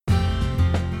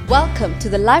Welcome to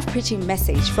the live preaching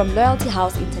message from Loyalty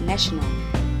House International,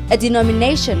 a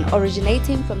denomination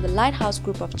originating from the Lighthouse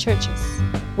Group of churches,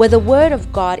 where the Word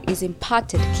of God is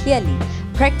imparted clearly,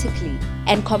 practically,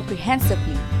 and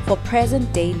comprehensively for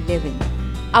present-day living.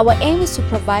 Our aim is to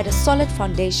provide a solid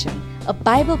foundation, a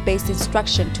Bible-based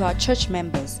instruction to our church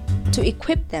members, to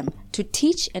equip them to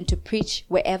teach and to preach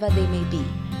wherever they may be.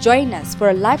 Join us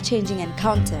for a life-changing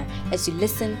encounter as you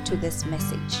listen to this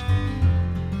message.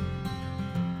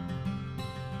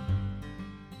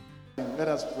 Let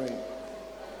us pray.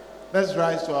 Let's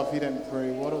rise to our feet and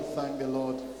pray. We want to thank the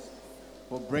Lord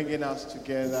for bringing us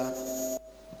together.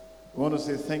 We want to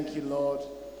say thank you, Lord.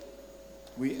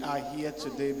 We are here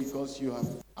today because you have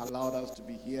allowed us to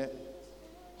be here.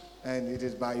 And it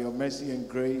is by your mercy and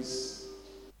grace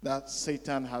that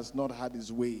Satan has not had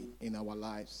his way in our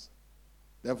lives.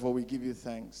 Therefore, we give you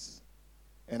thanks.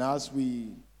 And as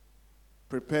we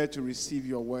prepare to receive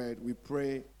your word, we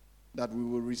pray that we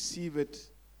will receive it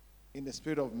in the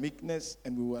spirit of meekness,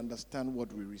 and we will understand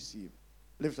what we receive.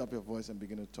 Lift up your voice and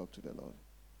begin to talk to the Lord.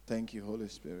 Thank you, Holy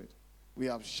Spirit. We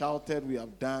have shouted, we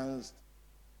have danced,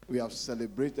 we have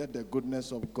celebrated the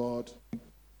goodness of God.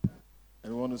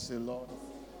 And we want to say, Lord,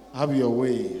 have your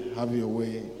way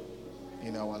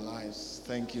in our lives.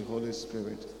 Thank you, Holy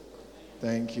Spirit.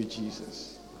 Thank you,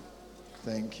 Jesus.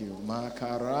 Thank you.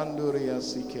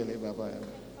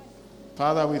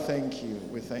 Father, we thank you.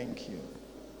 We thank you.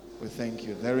 We thank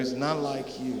you. There is none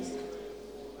like you.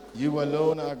 You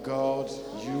alone are God.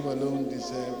 You alone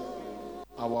deserve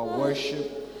our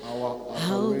worship, our adoration.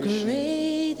 How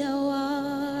great thou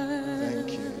art.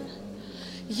 Thank you.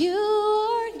 You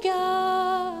are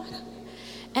God,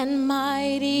 and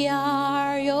mighty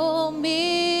are your miracles.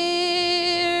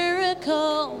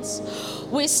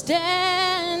 We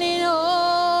stand in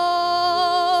awe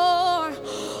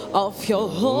of your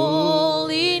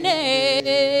holy name.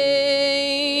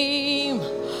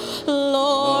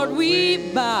 Lord, we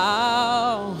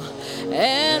bow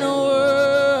and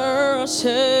worship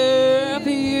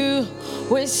you.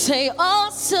 We say,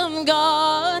 awesome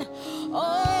God,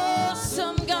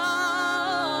 awesome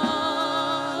God,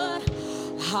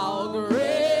 how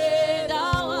great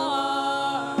thou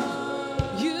art.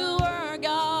 You are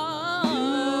God,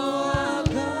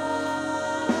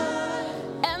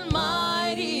 and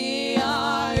mighty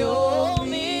are your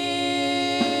miracles.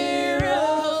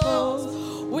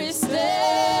 We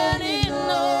stand in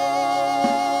awe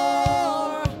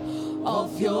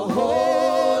of your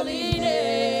holy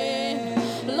name.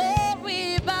 Lord,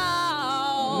 we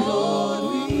bow.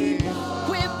 Lord,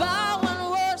 we bow and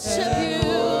worship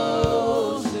you.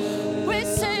 We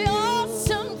say,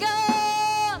 awesome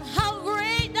God, how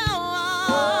great thou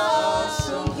art.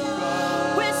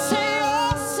 We say,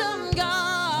 awesome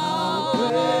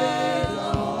God,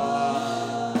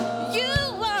 you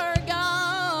are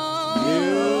God.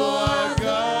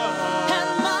 And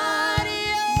mighty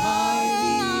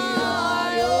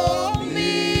are your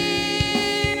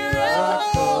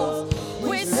miracles.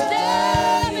 We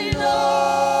stand in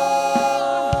awe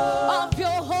of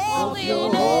your holy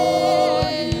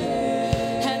name.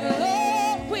 And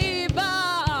Lord, we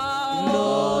bow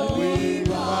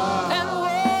and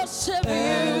worship you.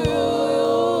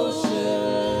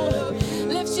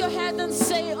 Lift your hand and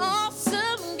say,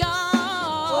 awesome God.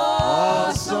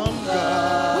 Awesome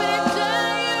God. We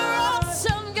declare you're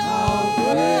awesome God.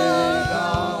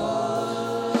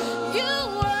 You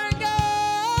are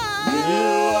God. You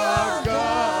are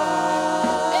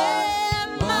God. And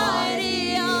mighty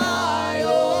are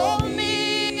your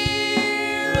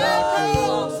miracles.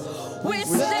 We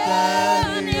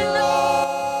stand in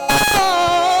awe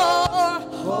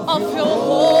of your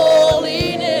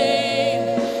holy name.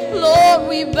 Lord,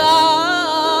 we bow.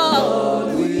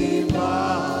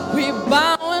 We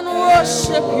bow and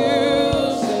worship you.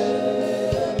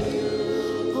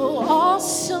 Oh,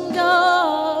 awesome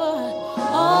God,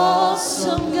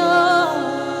 awesome God,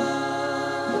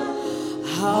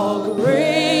 how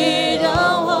great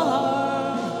thou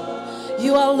art.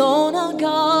 You alone are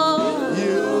God,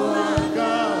 You are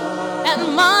God. and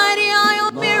mighty are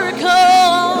your miracles.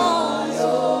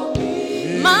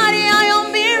 Mighty are your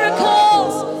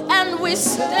miracles, and we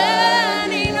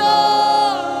stand in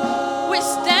awe. We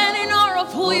stand in awe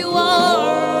of who you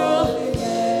are.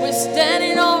 We stand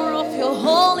in awe of your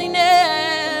holy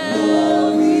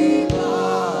name.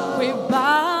 We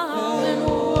bow and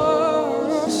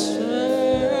worship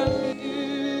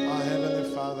you. Our Heavenly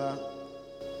Father,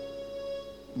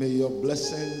 may your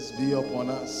blessings be upon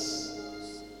us.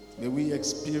 May we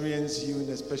experience you in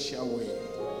a special way.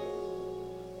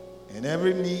 And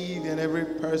every need and every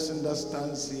person that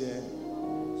stands here,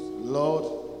 Lord,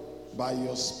 by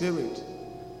your Spirit,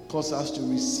 cause us to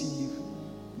receive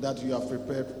that you have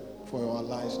prepared for our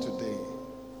lives today.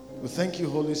 We thank you,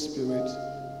 Holy Spirit,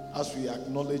 as we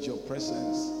acknowledge your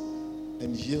presence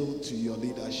and yield to your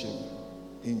leadership.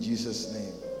 In Jesus'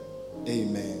 name,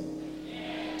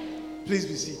 amen. Please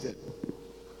be seated.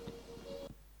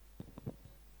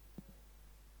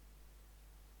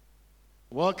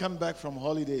 Welcome back from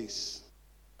holidays.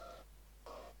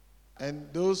 And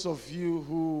those of you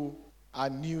who are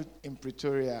new in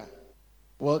Pretoria,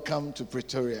 welcome to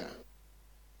Pretoria.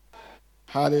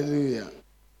 Hallelujah.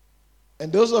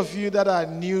 And those of you that are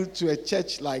new to a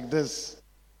church like this,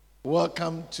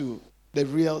 welcome to the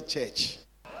real church.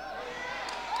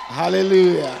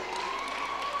 Hallelujah.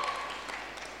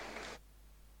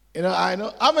 I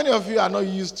know, how many of you are not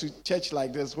used to church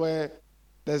like this where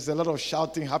there's a lot of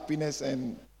shouting, happiness,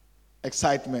 and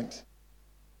excitement?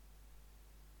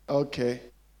 Okay.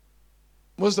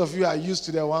 Most of you are used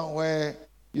to the one where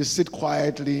you sit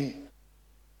quietly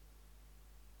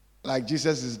like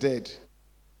Jesus is dead.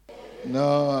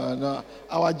 No.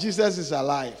 Our Jesus is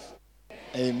alive.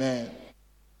 Amen.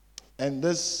 And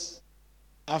this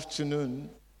afternoon,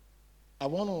 I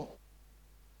want to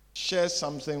share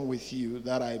something with you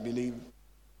that I believe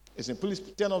is important.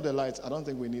 Please turn off the lights. I don't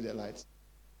think we need the lights.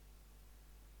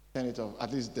 Turn it off.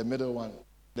 At least the middle one.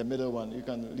 The middle one. You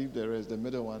can leave the rest. The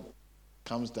middle one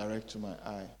comes direct to my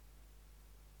eye.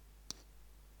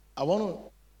 I want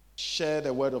to share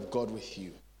the word of God with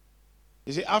you.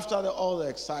 You see, after all the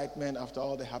excitement, after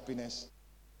all the happiness,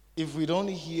 if we don't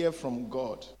hear from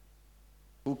God,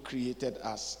 who created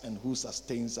us and who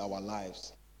sustains our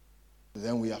lives,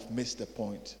 then we have missed the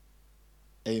point.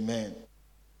 Amen.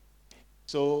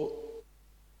 So,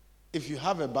 if you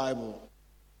have a Bible,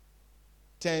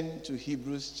 turn to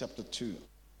Hebrews chapter 2.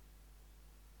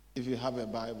 If you have a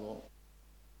Bible,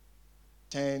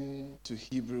 turn to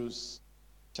Hebrews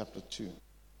chapter 2.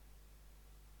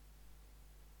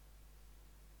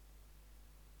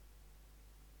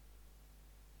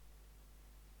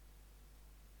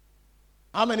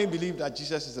 How many believe that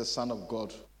Jesus is the Son of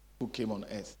God who came on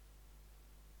earth?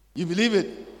 You believe it?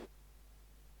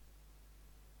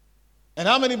 And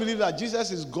how many believe that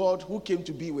Jesus is God who came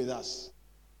to be with us?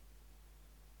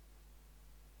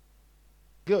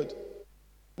 Good.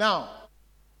 Now,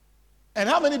 and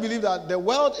how many believe that the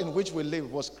world in which we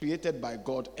live was created by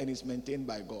God and is maintained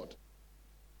by God?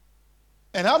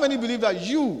 And how many believe that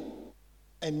you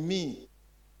and me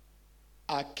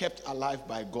are kept alive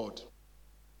by God?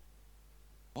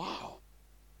 Wow.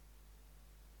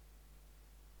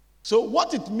 So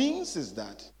what it means is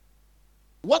that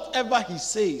whatever he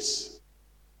says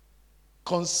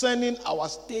concerning our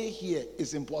stay here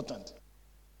is important.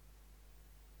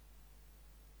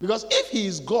 Because if he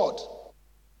is God,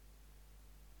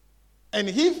 and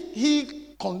if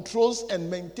he controls and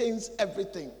maintains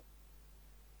everything,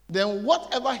 then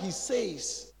whatever he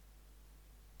says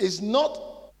is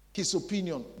not his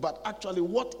opinion, but actually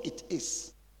what it is.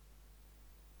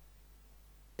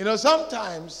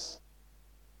 Sometimes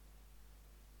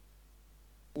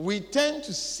we tend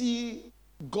to see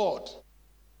God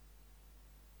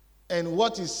and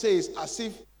what he says as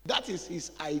if that is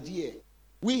his idea.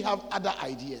 We have other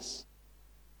ideas.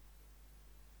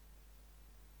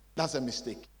 That's a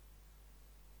mistake.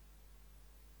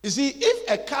 You see, if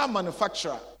a car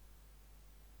manufacturer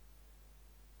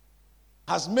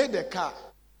has made a car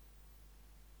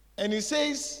and he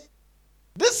says,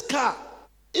 this car,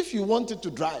 if you want it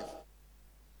to drive,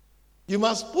 you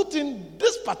must put in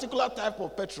this particular type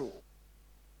of petrol.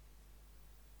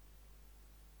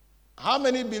 How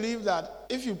many believe that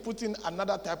if you put in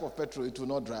another type of petrol, it will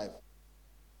not drive?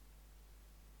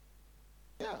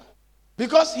 Yeah.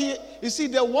 Because you see,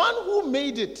 the one who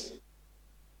made it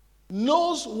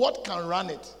knows what can run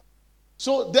it.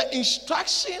 So the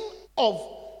instruction of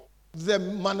the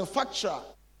manufacturer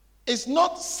is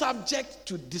not subject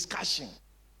to discussion.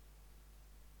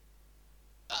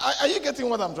 Are you getting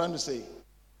what I'm trying to say?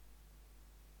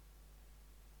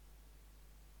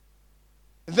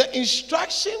 The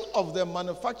instruction of the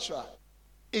manufacturer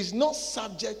is not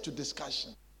subject to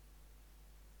discussion.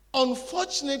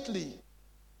 Unfortunately,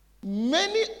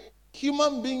 many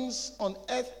human beings on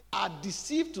earth are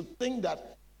deceived to think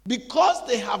that because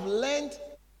they have learned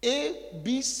A,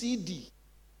 B, C, D,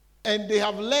 and they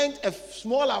have learned a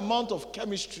small amount of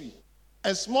chemistry,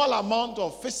 a small amount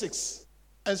of physics,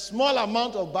 a small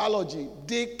amount of biology,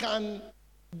 they can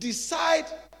decide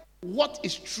what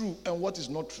is true and what is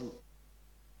not true.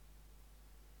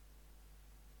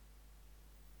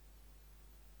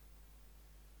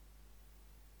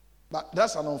 But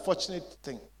that's an unfortunate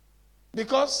thing.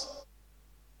 Because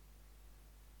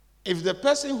if the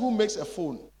person who makes a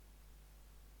phone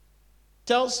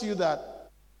tells you that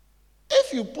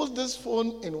if you put this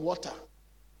phone in water,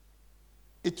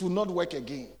 it will not work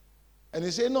again. And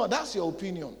they say, no, that's your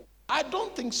opinion. I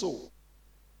don't think so.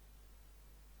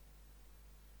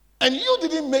 And you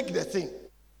didn't make the thing.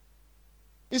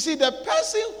 You see, the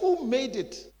person who made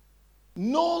it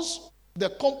knows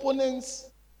the components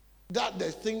that the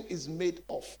thing is made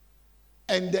of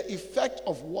and the effect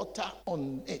of water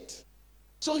on it.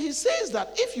 So he says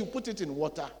that if you put it in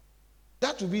water,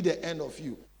 that will be the end of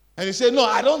you. And you say, no,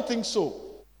 I don't think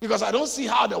so, because I don't see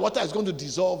how the water is going to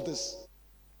dissolve this.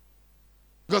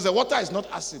 Because the water is not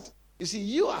acid. You see,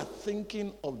 you are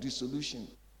thinking of the solution,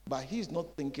 but he is not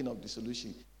thinking of the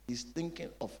solution. He's thinking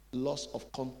of loss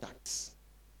of contacts.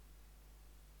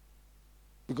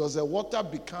 Because the water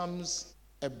becomes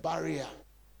a barrier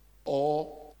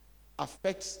or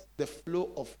affects the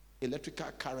flow of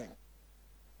electrical current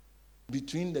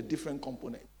between the different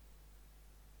components.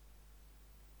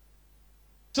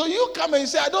 So you come and you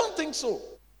say, I don't think so.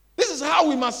 This is how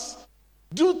we must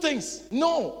do things.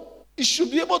 No, it should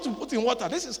be able to put in water.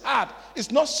 This is hard.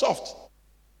 It's not soft.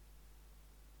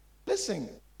 Listen,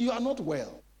 you are not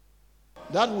well.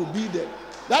 That will be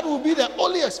the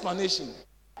only explanation.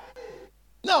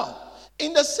 Now,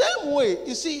 in the same way,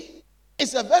 you see,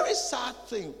 it's a very sad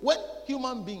thing when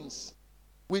human beings,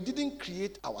 we didn't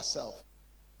create ourselves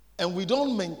and we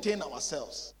don't maintain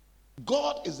ourselves.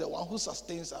 God is the one who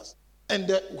sustains us. And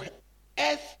the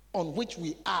earth on which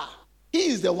we are, he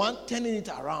is the one turning it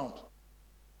around.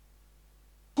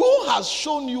 Who has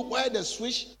shown you where the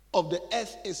switch of the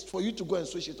earth is for you to go and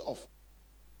switch it off?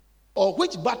 Or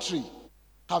which battery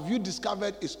have you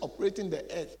discovered is operating the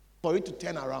earth for it to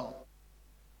turn around?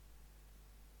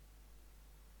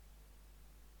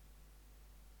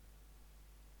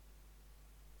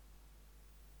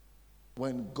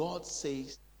 When God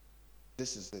says,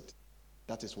 this is it,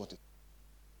 that is what it is.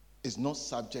 It's not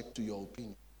subject to your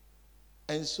opinion.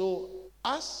 And so,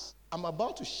 as I'm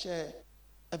about to share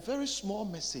a very small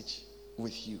message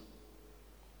with you,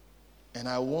 and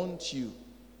I want you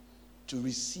to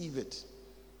receive it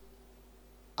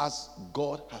as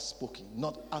God has spoken,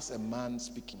 not as a man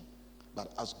speaking,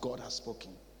 but as God has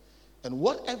spoken. And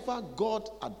whatever God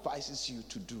advises you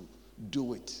to do,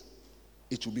 do it.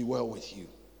 It will be well with you.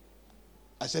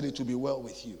 I said it will be well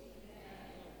with you.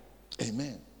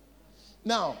 Amen.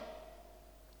 Now,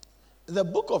 the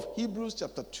book of Hebrews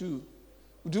chapter 2.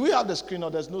 Do we have the screen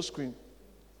or there's no screen?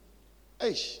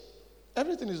 Eish,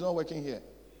 everything is not working here.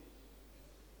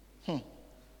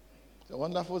 It's a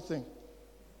wonderful thing.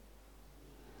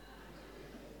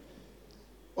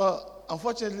 Well,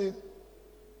 unfortunately,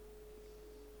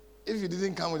 if you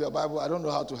didn't come with your Bible, I don't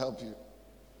know how to help you.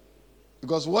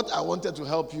 Because what I wanted to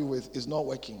help you with is not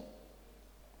working.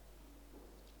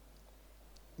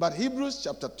 But Hebrews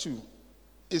chapter 2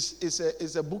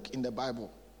 is a book in the Bible.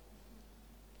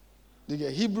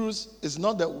 Hebrews is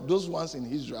not those ones in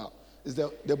Israel. It's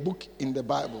the book in the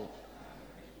Bible.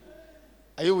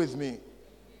 Are you with me?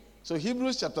 So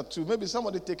Hebrews chapter 2. Maybe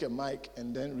somebody take a mic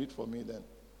and then read for me then.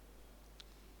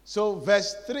 So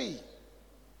verse 3.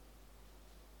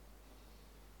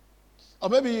 Or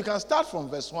maybe you can start from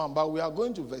verse 1, but we are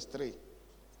going to verse 3.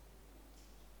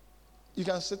 You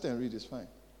can sit and read, it's fine.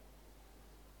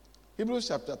 Hebrews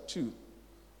chapter 2.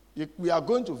 We are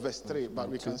going to verse 3, but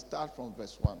we can start from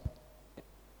verse 1.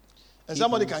 And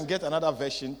somebody can get another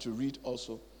version to read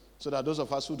also, so that those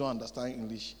of us who don't understand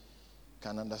English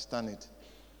can understand it.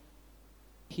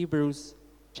 Hebrews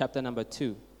chapter number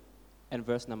 2 and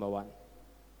verse number 1.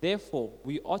 Therefore,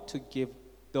 we ought to give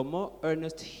the more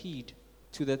earnest heed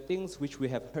to the things which we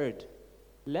have heard,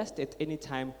 lest at any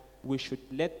time we should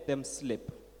let them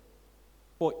slip.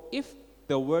 For if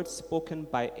the word spoken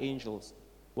by angels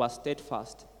was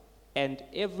steadfast, and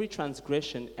every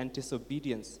transgression and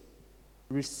disobedience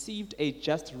received a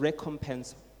just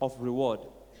recompense of reward,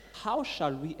 how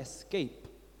shall we escape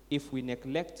if we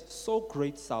neglect so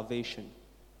great salvation,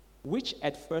 which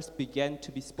at first began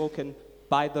to be spoken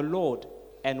by the Lord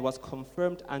and was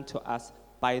confirmed unto us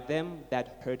by them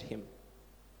that heard him?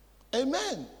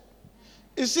 Amen.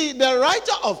 You see, the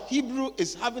writer of Hebrew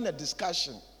is having a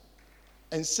discussion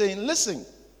and saying, listen,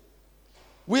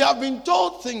 we have been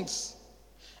told things,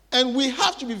 and we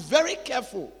have to be very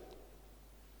careful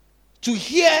to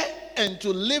hear and to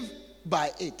live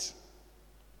by it.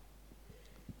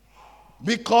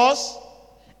 Because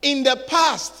in the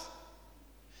past,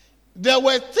 there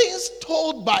were things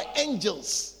told by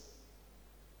angels.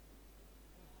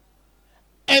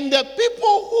 And the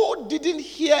people who didn't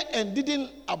hear and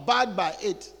didn't abide by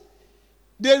it,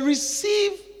 they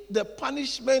received the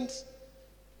punishment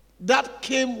that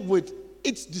came with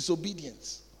its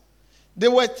disobedience.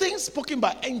 There were things spoken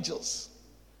by angels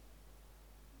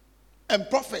and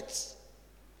prophets.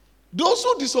 Those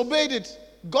who disobeyed it,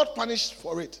 God punished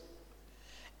for it.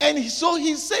 And so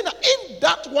he's saying that if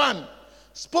that one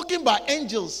spoken by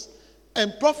angels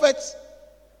and prophets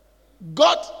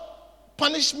got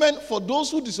punishment for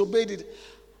those who disobeyed it,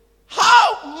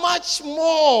 how much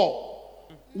more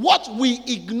what we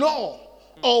ignore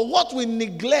or what we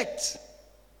neglect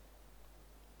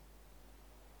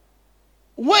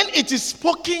when it is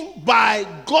spoken by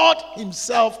God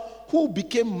himself, who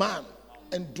became man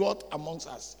and dwelt amongst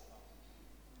us.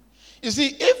 You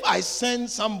see, if I send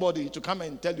somebody to come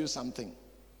and tell you something,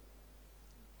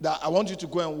 that I want you to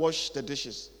go and wash the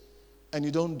dishes, and you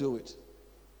don't do it,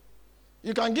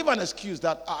 you can give an excuse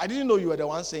that I didn't know you were the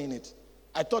one saying it.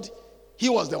 I thought he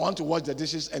was the one to wash the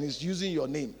dishes and he's using your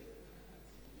name.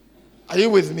 Are you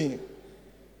with me?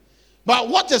 But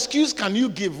what excuse can you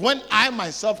give when I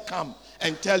myself come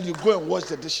and tell you go and wash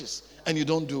the dishes and you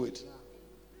don't do it?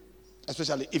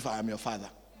 Especially if I am your father.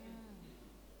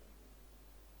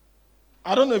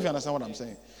 I don't know if you understand what I'm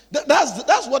saying.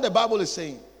 That's what the Bible is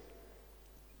saying.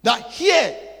 That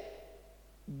here,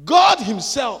 God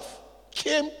himself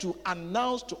came to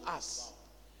announce to us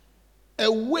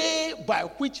a way by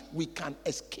which we can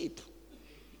escape.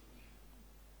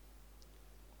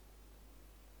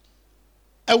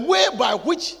 A way by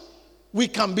which we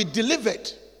can be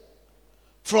delivered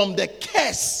from the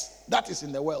curse that is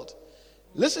in the world.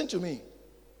 Listen to me.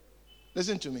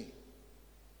 Listen to me.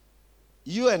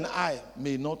 You and I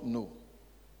may not know,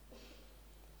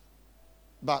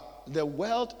 but the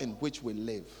world in which we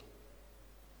live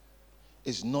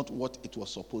is not what it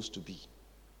was supposed to be.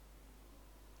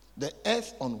 The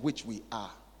earth on which we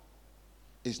are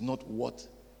is not what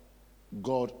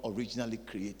God originally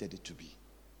created it to be.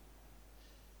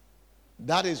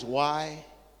 That is why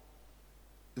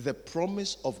the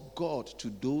promise of God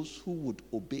to those who would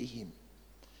obey him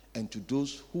and to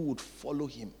those who would follow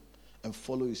him and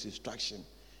follow his instruction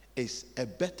is a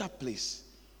better place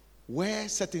where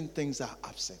certain things are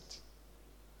absent.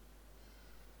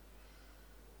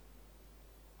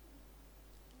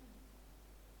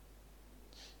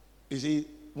 You see,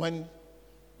 when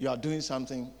you are doing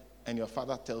something and your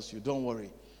father tells you, don't worry,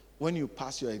 when you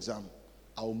pass your exam,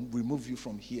 I'll remove you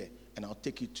from here and I'll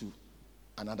take you to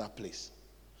another place.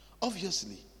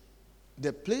 Obviously,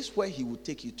 the place where he will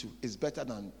take you to is better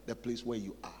than the place where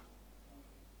you are.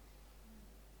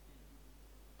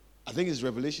 I think it's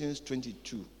Revelations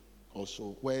 22 or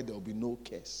so, where there will be no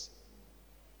curse.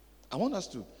 I want us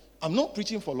to, I'm not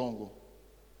preaching for long.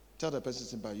 Tell the person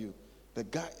sitting by you, the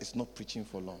guy is not preaching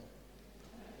for long.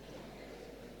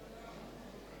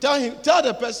 Tell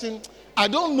the person, I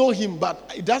don't know him,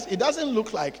 but it doesn't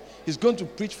look like he's going to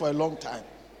preach for a long time.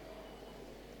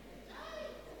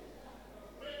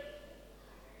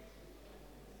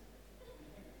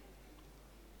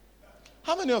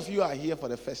 How many of you are here for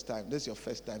the first time? This is your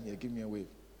first time here. Give me a wave.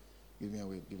 Give me a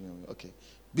wave. Give me a wave. Okay.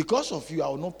 Because of you, I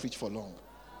will not preach for long.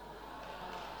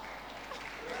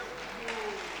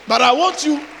 But I want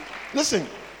you, listen,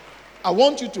 I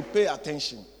want you to pay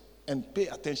attention and pay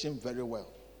attention very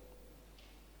well.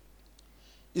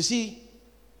 You see,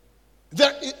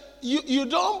 you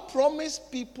don't promise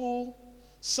people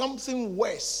something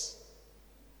worse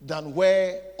than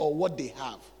where or what they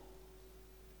have.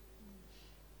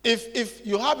 If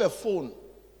you have a phone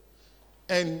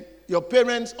and your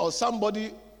parents or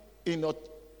somebody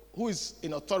who is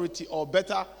in authority or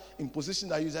better in position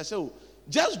than you say, oh,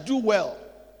 just do well,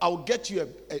 I'll get you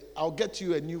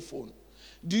a new phone.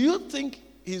 Do you think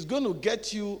he's going to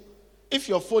get you, if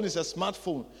your phone is a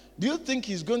smartphone, do you think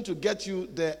he's going to get you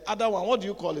the other one? What do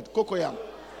you call it? Cocoyam.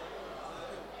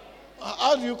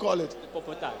 How do you call it?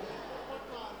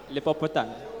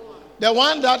 Lepopotan. The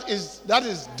one that is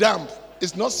damp.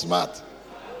 It's not smart.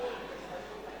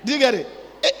 Do you get it?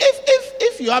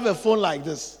 If you have a phone like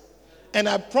this, and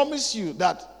I promise you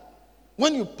that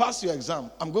when you pass your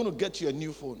exam, I'm going to get you a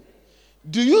new phone.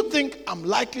 Do you think I'm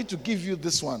likely to give you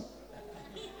this one?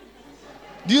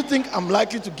 Do you think I'm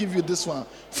likely to give you this one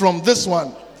from this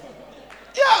one?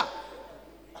 Yeah.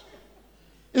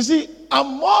 You see,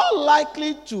 I'm more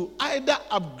likely to either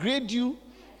upgrade you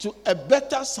to a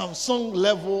better Samsung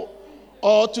level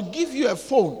or to give you a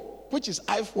phone, which is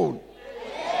iPhone.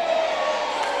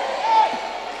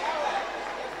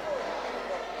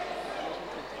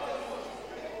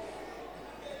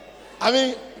 I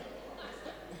mean,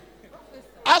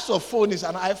 as a phone is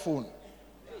an iPhone.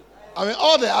 I mean,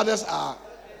 all the others are.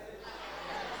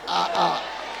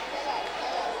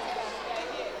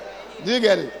 Do you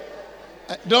get it?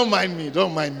 Don't mind me.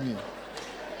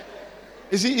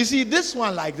 You see, this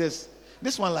one like this,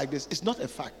 This one like this, it's not a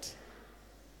fact.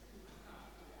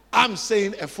 I'm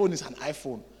saying a phone is an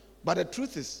iPhone. But the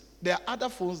truth is, there are other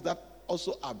phones that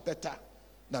also are better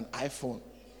than iPhone.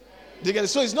 Do you get it?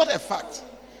 So it's not a fact.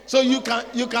 So you can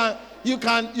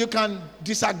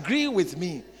disagree with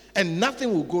me and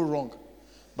nothing will go wrong.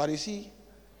 But you see,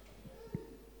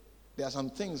 there are some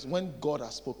things when God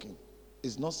has spoken,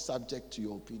 it's not subject to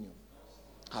your opinion.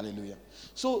 Hallelujah.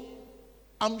 So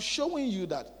I'm showing you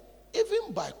that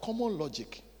even by common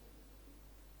logic,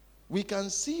 we can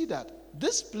see that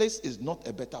this place is not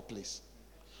a better place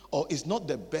or is not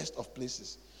the best of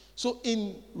places. So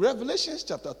in Revelation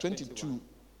chapter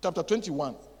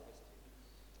 21,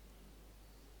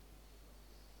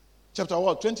 chapter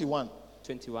what? 21.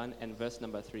 21 and verse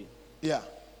number 3. Yeah.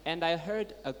 And I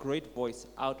heard a great voice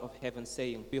out of heaven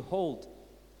saying, Behold,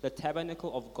 the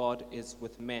tabernacle of God is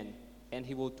with men, and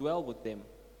he will dwell with them,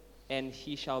 and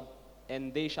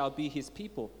they shall be his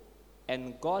people,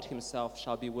 and God himself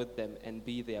shall be with them and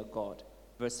be their God.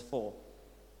 Verse 4.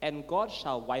 And God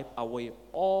shall wipe away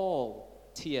all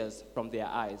tears from their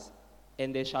eyes,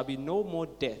 and there shall be no more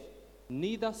death,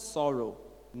 neither sorrow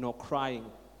nor crying,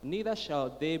 neither shall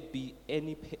there be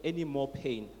any more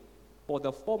pain, for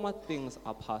the former things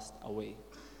are passed away.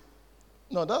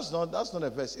 No, that's not a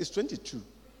verse. It's 22.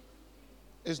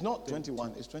 It's not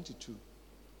 21, it's 22.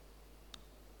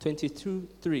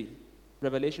 22:3.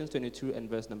 Revelations 22 and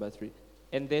verse number 3.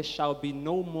 And there shall be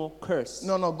no more curse.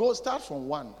 No, go start from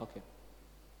 1. Okay.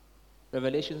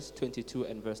 Revelations 22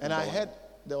 and verse and number 1. And I heard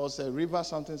there was a river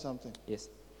something. Yes.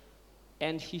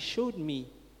 And he showed me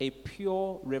a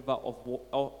pure river of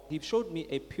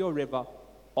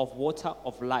water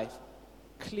of life,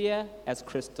 clear as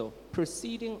crystal,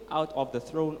 proceeding out of the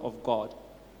throne of God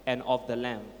and of the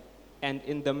Lamb, and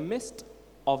in the midst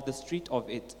of the street of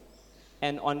it.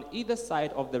 And on either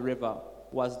side of the river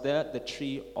was there the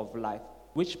tree of life,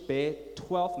 which bare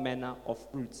 12 manner of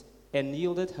fruits, and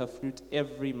yielded her fruit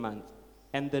every month.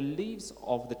 And the leaves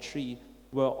of the tree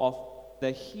were of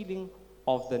the healing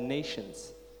of the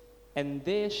nations. And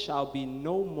there shall be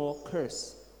no more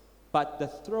curse, but the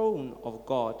throne of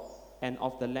God and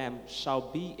of the Lamb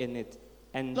shall be in it.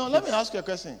 And no, let me ask you a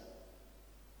question.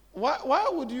 Why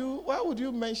would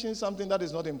you mention something that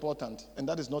is not important and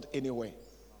that is not anywhere?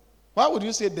 Why would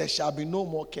you say there shall be no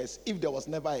more curse if there was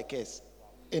never a curse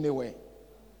anywhere?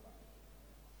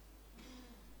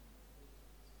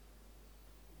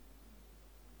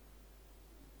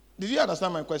 Did you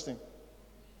understand my question?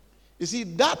 You see,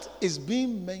 that is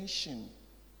being mentioned.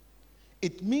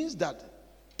 It means that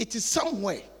it is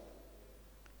somewhere.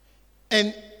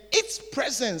 And its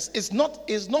presence is not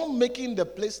making the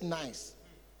place nice.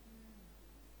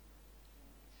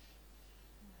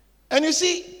 And you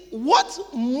see, what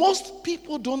most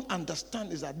people don't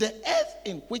understand is that the earth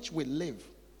in which we live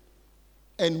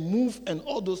and move and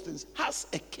all those things has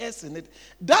a curse in it.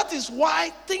 That is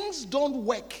why things don't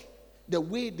work the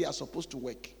way they are supposed to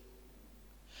work.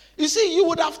 You see, you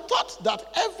would have thought that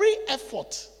every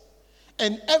effort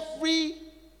and every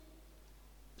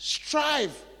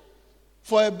strive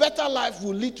for a better life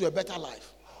will lead to a better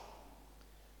life.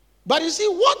 But you see,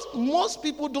 what most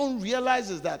people don't realize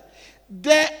is that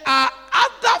there are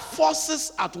other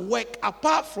forces at work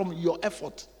apart from your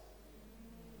effort.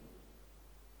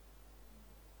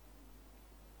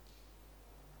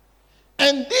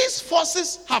 And these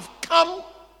forces have come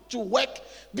to work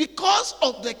because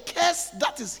of the curse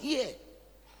that is here.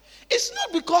 It's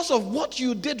not because of what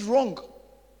you did wrong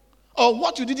or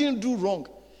what you didn't do wrong.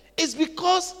 It's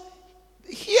because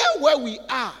here where we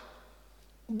are,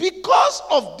 because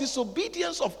of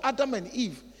disobedience of Adam and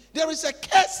Eve, there is a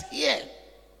curse here.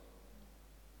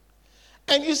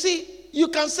 And you see, you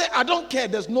can say, I don't care,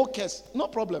 there's no curse. No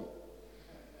problem.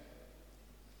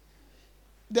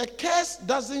 The curse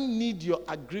doesn't need your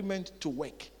agreement to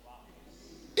work.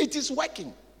 It is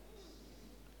working.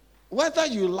 Whether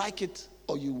you like it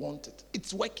or you want it,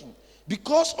 it's working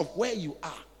because of where you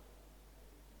are.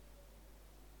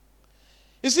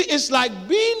 You see, it's like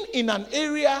being in an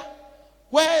area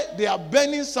where they are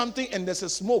burning something and there's a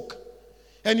smoke.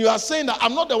 And you are saying that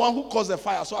I'm not the one who caused the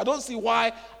fire, so I don't see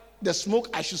why the smoke,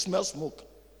 I should smell smoke.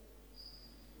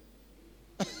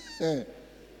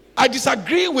 I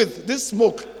disagree with this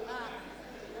smoke.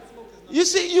 You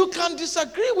see, you can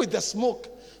disagree with the smoke,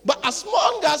 but as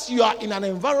long as you are in an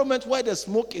environment where the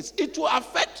smoke is, it will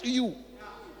affect you.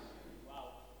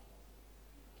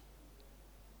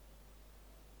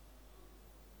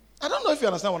 I don't know if you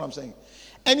understand what I'm saying.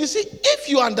 And you see, if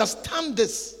you understand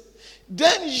this,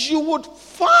 then you would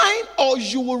find or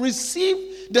you will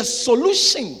receive the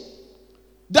solution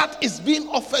that is being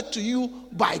offered to you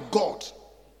by God.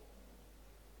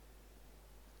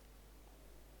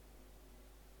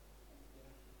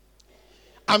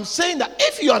 I'm saying that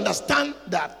if you understand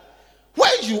that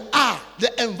where you are,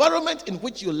 the environment in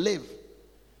which you live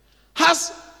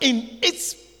has in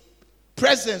its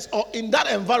presence or in that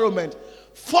environment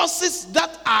forces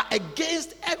that are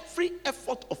against every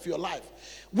effort of your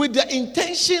life with the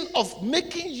intention of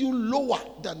making you lower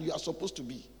than you are supposed to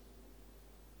be.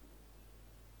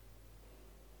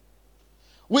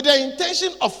 With the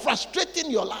intention of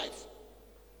frustrating your life.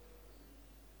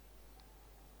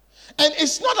 And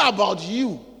it's not about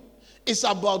you. It's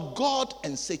about God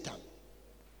and Satan.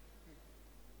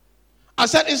 I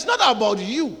said it's not about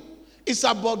you. It's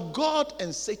about God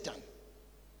and Satan.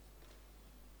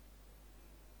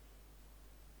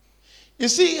 You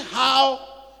see how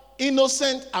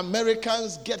innocent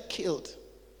Americans get killed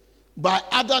by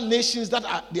other nations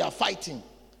that they are fighting.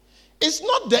 It's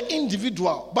not the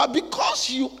individual, but because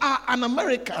you are an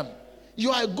American,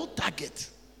 you are a good target.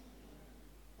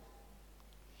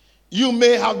 You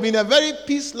may have been a very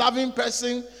peace-loving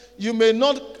person. You may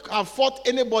not have fought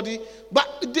anybody.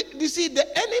 But you see, the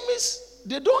enemies,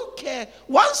 they don't care.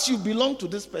 Once you belong to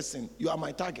this person, you are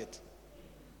my target.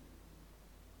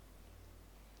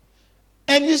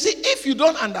 And you see, if you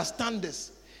don't understand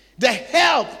this, the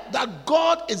help that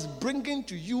God is bringing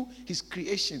to you, his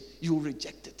creation, you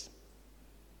reject it.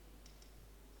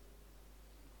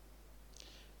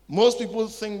 Most people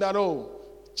think that,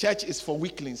 church is for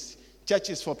weaklings. Church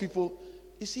is for people.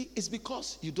 You see, it's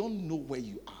because you don't know where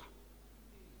you are.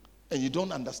 And you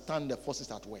don't understand the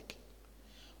forces at work.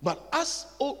 But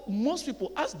most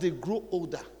people, as they grow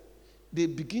older, they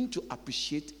begin to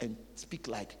appreciate and speak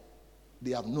like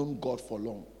they have known God for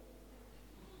long.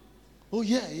 Oh,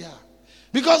 yeah.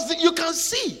 Because you can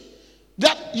see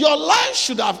that your life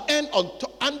should have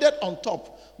ended on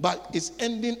top, but it's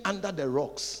ending under the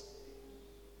rocks.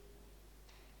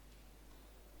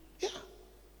 Yeah.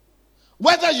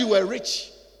 Whether you were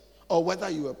rich or whether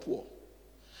you were poor.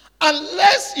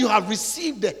 Unless you have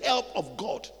received the help of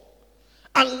God.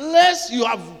 Unless you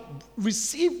have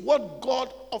received what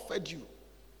God offered you.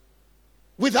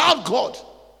 Without God,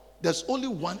 there's only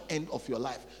one end of your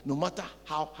life. No matter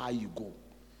how high you go,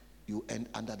 you end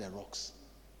under the rocks.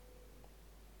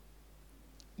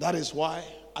 That is why,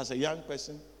 as a young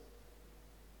person,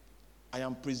 I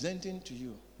am presenting to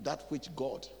you that which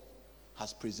God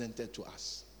has presented to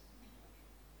us.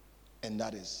 And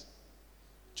that is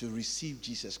to receive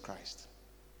Jesus Christ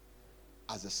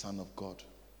as the Son of God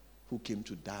who came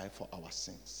to die for our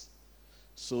sins,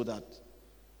 so that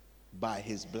by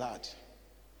his blood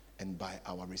and by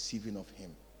our receiving of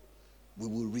him, we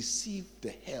will receive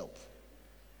the help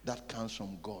that comes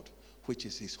from God, which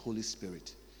is his Holy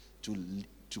Spirit,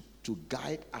 to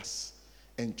guide us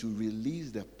and to release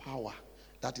the power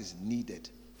that is needed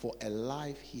for a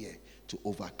life here to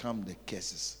overcome the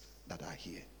curses that are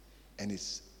here. And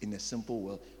it's, in a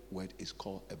simple word, it's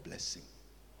called a blessing.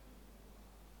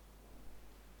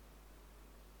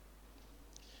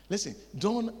 Listen,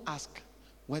 don't ask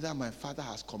whether my father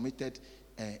has committed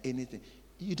anything.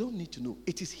 You don't need to know.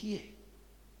 It is here.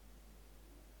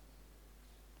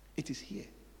 It is here.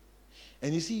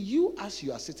 And you see, you as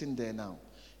you are sitting there now,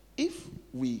 if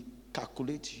we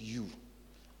calculate you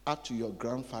up to your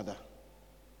grandfather,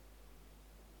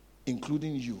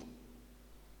 including you,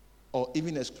 or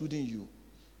even excluding you,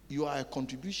 you are a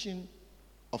contribution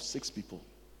of 6 people.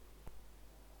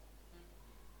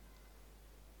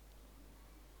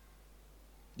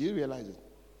 Do you realize it?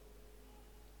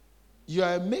 You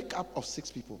are a makeup of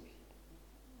 6 people.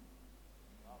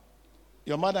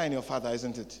 Your mother and your father,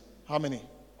 isn't it? How many?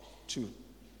 2.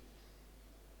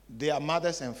 They are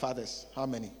mothers and fathers. How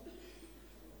many?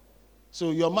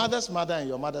 So your mother's mother and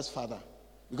your mother's father.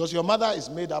 Because your mother is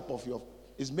made up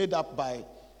by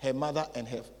her mother and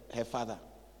her father.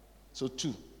 So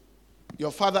 2.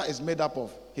 Your father is made up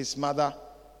of his mother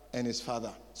and his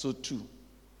father. So 2.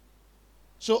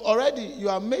 So already you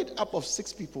are made up of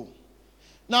 6 people.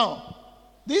 Now,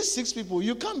 these 6 people,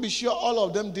 you can't be sure all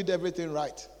of them did everything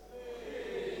right.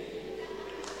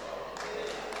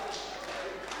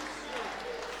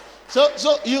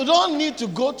 So you don't need to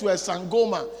go to a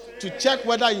Sangoma to check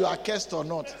whether you are cursed or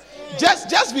not.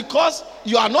 Just because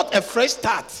you are not a fresh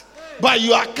start, but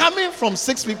you are coming from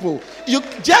 6 people, you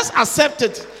just accept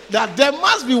it that there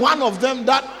must be one of them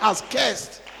that has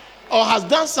cursed or has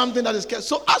done something that is cursed.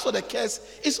 So as for the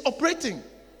curse, it's operating.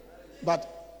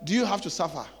 But do you have to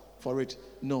suffer for it?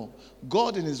 No.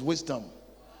 God in his wisdom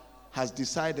has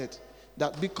decided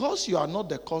that because you are not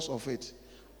the cause of it,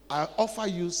 I offer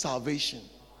you salvation.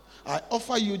 I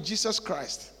offer you Jesus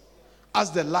Christ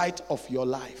as the light of your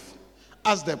life,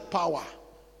 as the power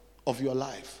of your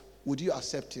life. Would you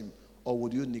accept him or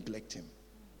would you neglect him?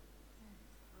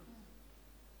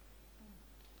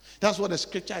 That's what the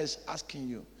scripture is asking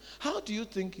you. How do you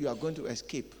think you are going to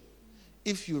escape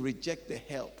if you reject the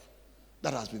help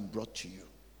that has been brought to you?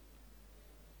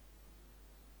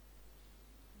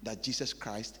 That Jesus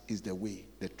Christ is the way,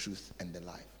 the truth, and the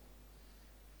life.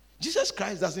 Jesus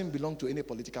Christ doesn't belong to any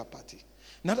political party.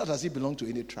 Neither does he belong to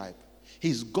any tribe. He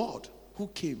is God who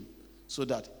came so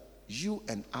that you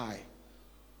and I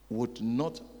would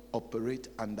not operate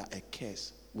under a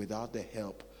curse without the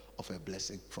help of a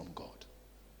blessing from God.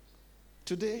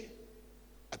 Today,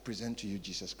 I present to you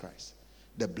Jesus Christ,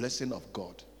 the blessing of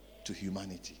God to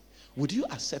humanity. Would you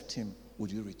accept him?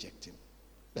 Would you reject him?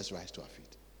 Let's rise to our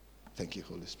feet. Thank you,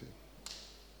 Holy Spirit.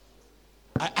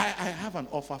 I have an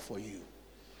offer for you.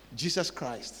 Jesus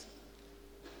Christ.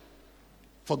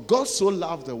 For God so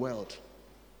loved the world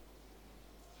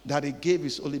that he gave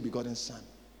his only begotten Son,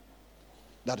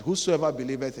 that whosoever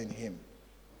believeth in him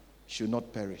should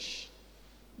not perish,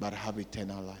 but have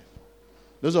eternal life.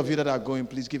 Those of you that are going,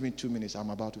 please give me 2 minutes.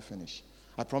 I'm about to finish.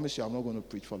 I promise you I'm not going to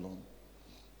preach for long.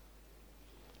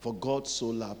 For God so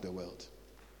loved the world.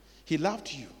 He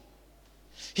loved you.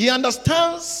 He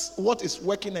understands what is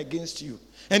working against you.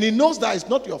 And he knows that it's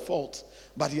not your fault.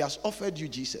 But he has offered you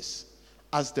Jesus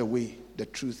as the way, the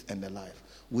truth, and the life.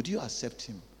 Would you accept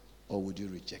him or would you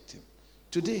reject him?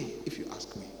 Today, if you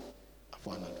ask me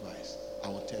for an advice, I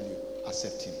will tell you,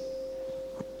 accept him.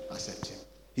 Accept him.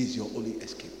 He's your only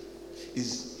escape.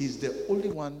 He's the only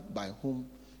one by whom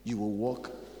you will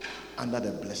walk under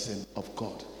the blessing of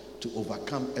God to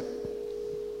overcome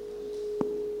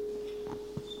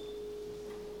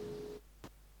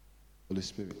Holy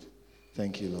Spirit.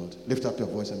 Thank you, Lord. Lift up your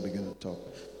voice and begin to talk.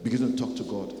 Begin to talk to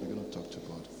God. Begin to talk to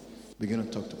God. Begin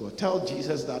to talk to God. Tell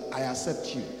Jesus that I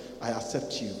accept you. I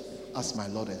accept you as my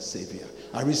Lord and Savior.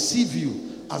 I receive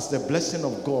you as the blessing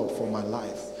of God for my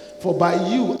life. For by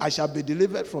you I shall be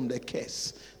delivered from the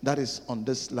curse that is on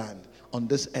this land, on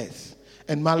this earth.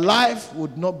 And my life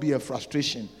would not be a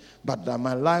frustration, but that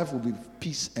my life will be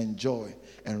peace and joy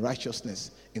and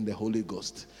righteousness in the Holy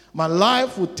Ghost. My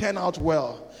life will turn out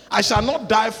well. I shall not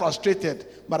die frustrated,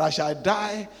 but I shall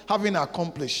die having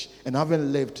accomplished and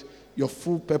having lived your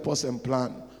full purpose and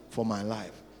plan for my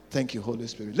life. Thank you, Holy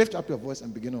Spirit. Lift up your voice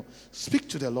and begin to speak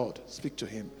to the Lord. Speak to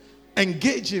him.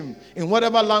 Engage him in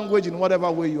whatever language, in whatever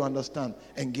way you understand.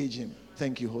 Engage him.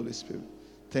 Thank you, Holy Spirit.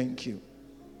 Thank you.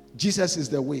 Jesus is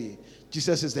the way.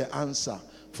 Jesus is the answer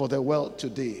for the world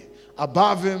today.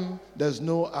 Above him, there's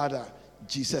no other.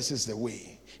 Jesus is the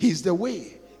way. He's the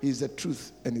way. He's the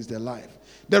truth and he's the life.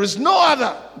 There is no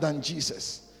other than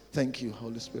Jesus. Thank you,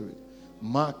 Holy Spirit.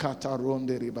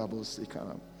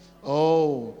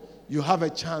 Oh, you have a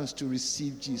chance to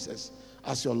receive Jesus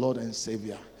as your Lord and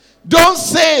Savior. Don't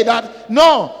say that,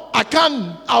 no, I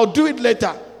can't, I'll do it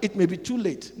later. It may be too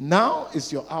late. Now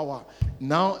is your hour.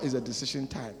 Now is a decision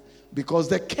time. Because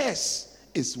the curse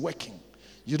is working.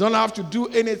 You don't have to do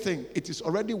anything. It is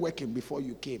already working before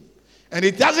you came. And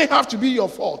it doesn't have to be your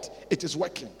fault. It is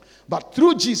working. But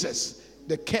through Jesus,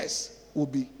 the curse will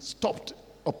be stopped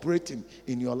operating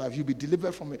in your life. You'll be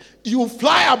delivered from it. You will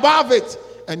fly above it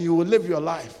and you will live your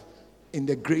life in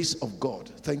the grace of God.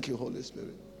 Thank you, Holy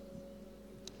Spirit.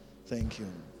 Thank you.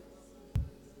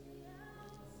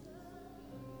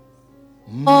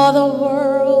 For the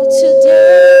world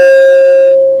today,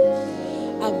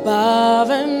 above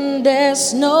and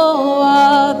there's no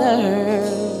other.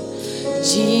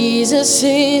 Jesus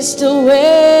is the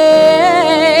way.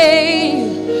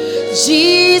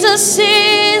 Jesus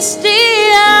is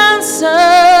the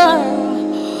answer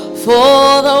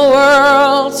for the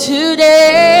world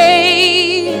today.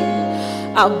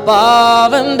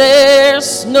 Above and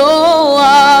there's no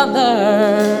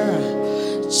other.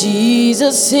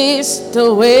 Jesus is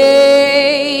the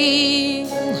way.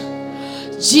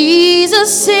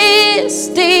 Jesus is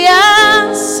the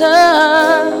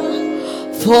answer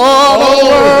for the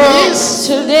world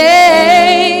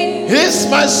today. He's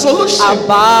my solution.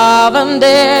 Above and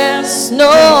there's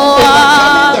no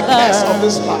Overcoming the curse other. of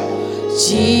this life.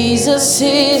 Jesus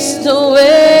is the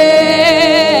way.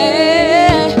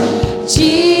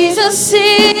 Jesus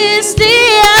is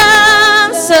the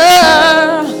answer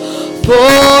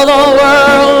for the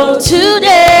world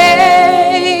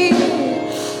today.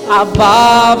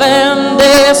 Above and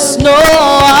there's no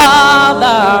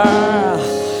other.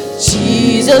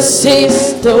 Jesus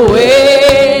is the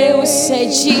way. We say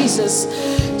Jesus.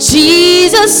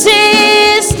 Jesus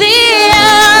is the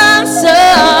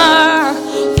answer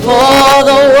for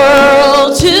the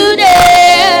world today.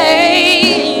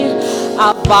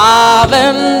 Above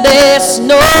and there's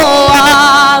no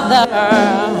other.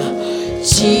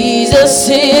 Jesus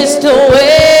is the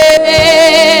way.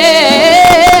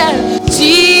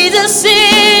 Jesus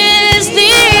is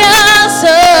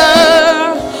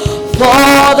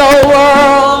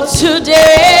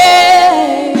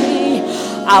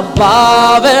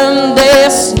above and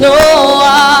there's no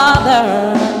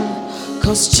other,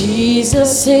 'cause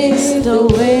Jesus is the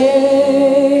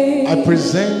way. I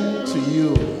present to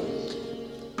you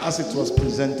as it was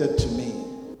presented to me,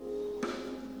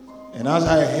 and as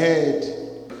I heard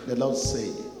the Lord say,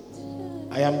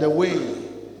 I am the way,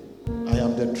 I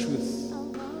am the truth,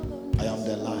 I am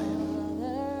the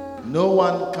life. No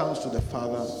one comes to the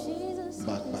Father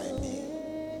but by me.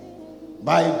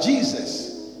 By Jesus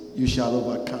you shall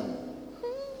overcome.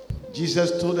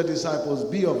 Jesus told the disciples,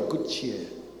 be of good cheer,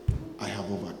 I have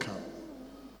overcome.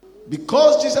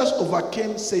 Because Jesus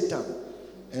overcame Satan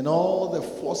and all the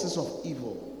forces of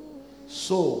evil,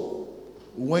 so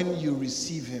when you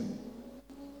receive him,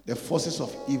 the forces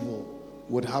of evil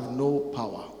would have no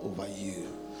power over you.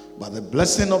 But the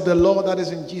blessing of the Lord that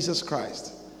is in Jesus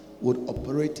Christ would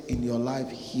operate in your life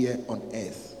here on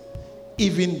earth,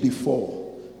 even before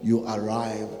you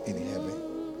arrive in heaven.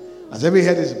 As every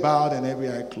head is bowed and every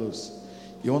eye closed,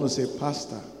 you want to say,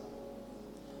 Pastor,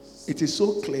 it is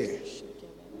so clear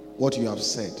what you have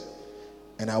said,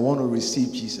 and I want to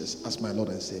receive Jesus as my Lord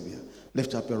and Savior.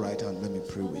 Lift up your right hand. Let me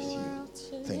pray with you.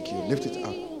 Thank you. Lift it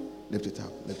up. Lift it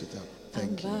up. Lift it up.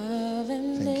 Thank you.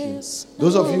 Thank you.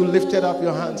 Those of you lifted up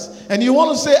your hands and you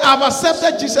want to say, I've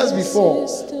accepted Jesus before,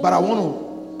 but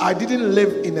I didn't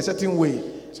live in a certain way,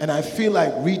 and I feel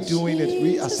like redoing it,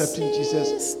 reaccepting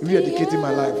Jesus, re-educating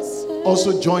my life.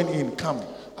 Also join in. Come.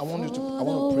 I want to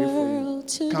pray for you.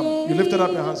 Come. You lifted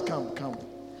up your hands. Come.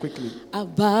 Quickly.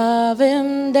 Above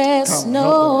him there's Come,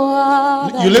 no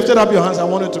other. You lifted up your hands. I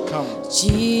want you to come.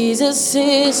 Jesus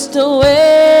is the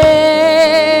way.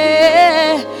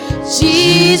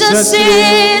 Jesus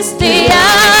is the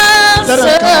answer.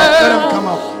 Let him come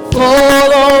up. For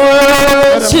the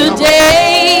world today.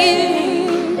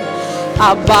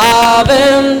 Above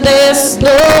him there's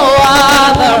no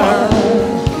other.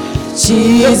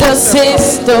 Jesus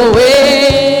is the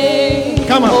way.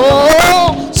 Come on.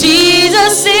 Oh,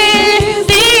 Jesus is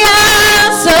the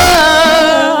answer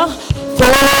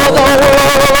for the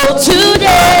world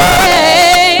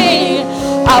today.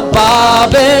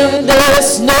 Above him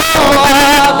there's no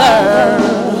other,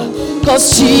 'cause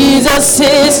Jesus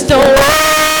is the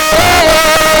way.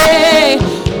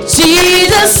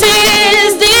 Jesus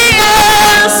is the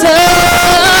answer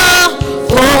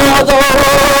for the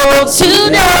world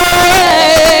today.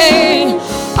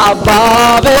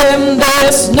 Above him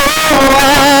there's no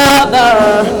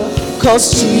other, 'cause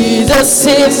Jesus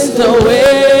is the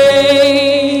way.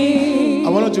 I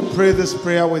want you to pray this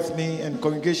prayer with me, and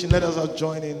congregation, let us all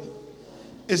join in.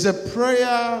 It's a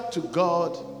prayer to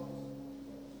God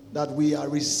that we are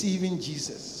receiving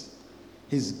Jesus,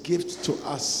 his gift to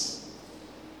us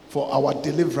for our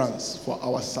deliverance, for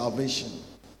our salvation,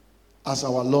 as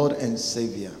our Lord and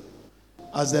Savior,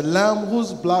 as the Lamb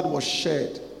whose blood was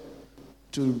shed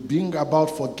to bring about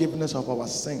forgiveness of our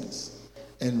sins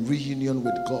and reunion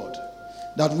with God,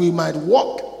 that we might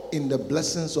walk in the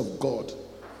blessings of God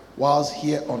whilst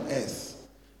here on earth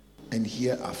and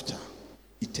hereafter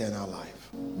eternal life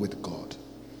with God.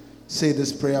 Say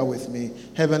this prayer with me.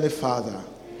 Heavenly Father,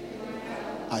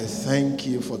 I thank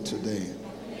you for today.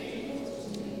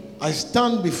 I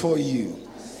stand before you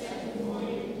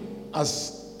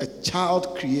as a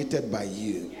child created by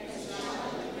you.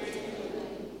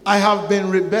 I have been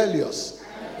rebellious,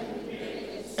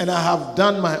 and I have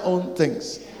done my own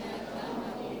things,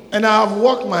 and I have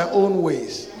walked my own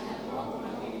ways.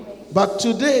 But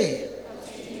today,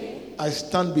 I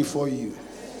stand before you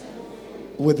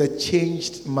with a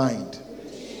changed mind,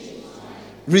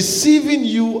 receiving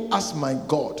you as my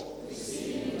God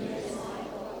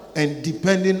and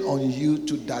depending on you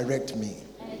to direct me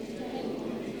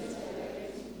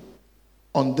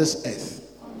on this earth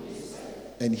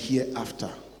and hereafter.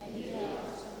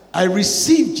 I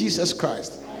receive Jesus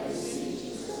Christ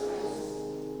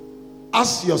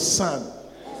as your Son,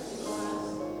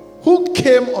 who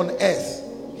came on earth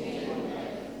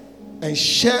and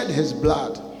shed his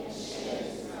blood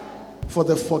for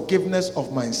the forgiveness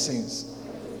of my sins.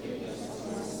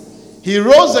 He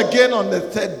rose again on the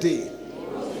third day,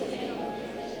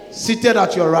 seated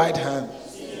at your right hand.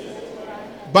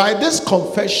 By this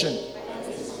confession,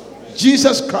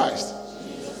 Jesus Christ,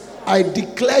 I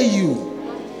declare you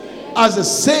as the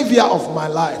Savior of my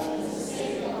life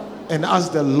and as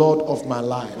the Lord of my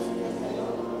life.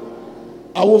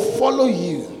 I will follow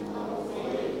you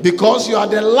because you are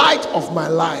the light of my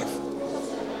life,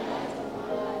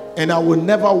 and I will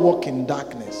never walk in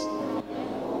darkness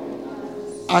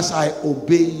as I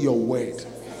obey your word.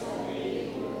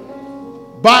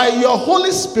 By your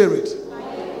Holy Spirit,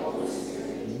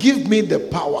 give me the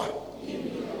power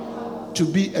to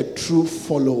be a true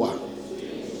follower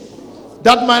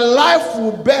that my life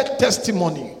will bear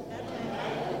testimony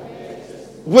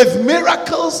with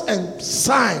miracles and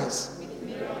signs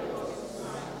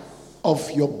of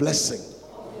your blessing.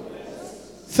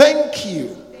 Thank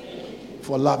you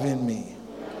for loving me.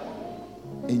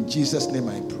 In Jesus' name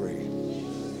I pray.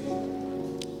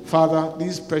 Father,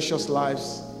 these precious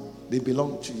lives, they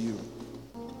belong to you.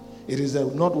 It is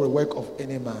not the work of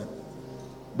any man,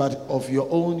 but of your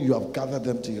own you have gathered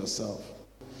them to yourself.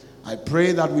 I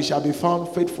pray that we shall be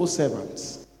found faithful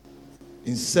servants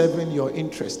in serving your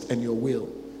interest and your will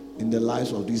in the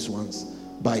lives of these ones,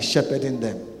 by shepherding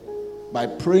them, by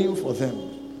praying for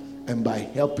them, and by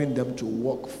helping them to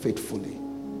walk faithfully.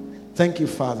 Thank you,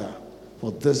 Father,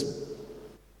 for this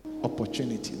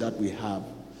opportunity that we have.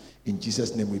 In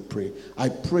Jesus' name we pray. I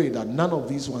pray that none of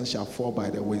these ones shall fall by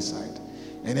the wayside.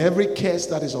 And every curse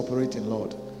that is operating,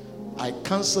 Lord, I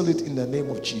cancel it in the name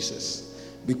of Jesus.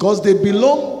 Because they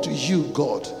belong to you,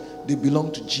 God. They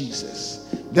belong to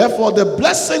Jesus. Therefore, the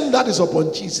blessing that is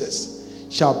upon Jesus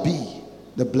shall be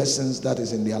the blessings that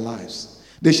is in their lives.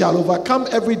 They shall overcome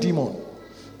every demon,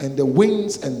 and the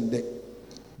winds and the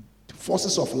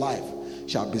forces of life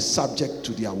shall be subject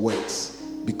to their words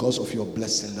because of your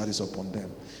blessing that is upon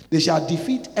them. They shall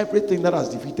defeat everything that has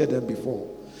defeated them before,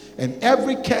 and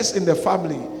every curse in the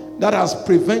family that has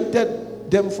prevented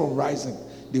them from rising,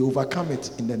 they overcome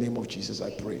it in the name of Jesus,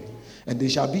 I pray. And they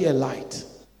shall be a light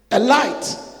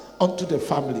unto the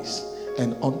families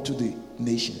and unto the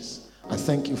nations. I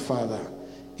thank you, Father,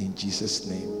 in Jesus'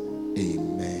 name.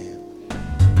 Amen.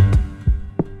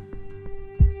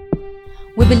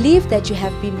 We believe that you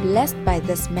have been blessed by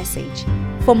this message.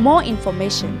 For more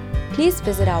information, please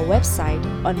visit our website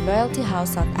on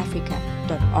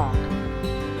loyaltyhousesouthafrica.org.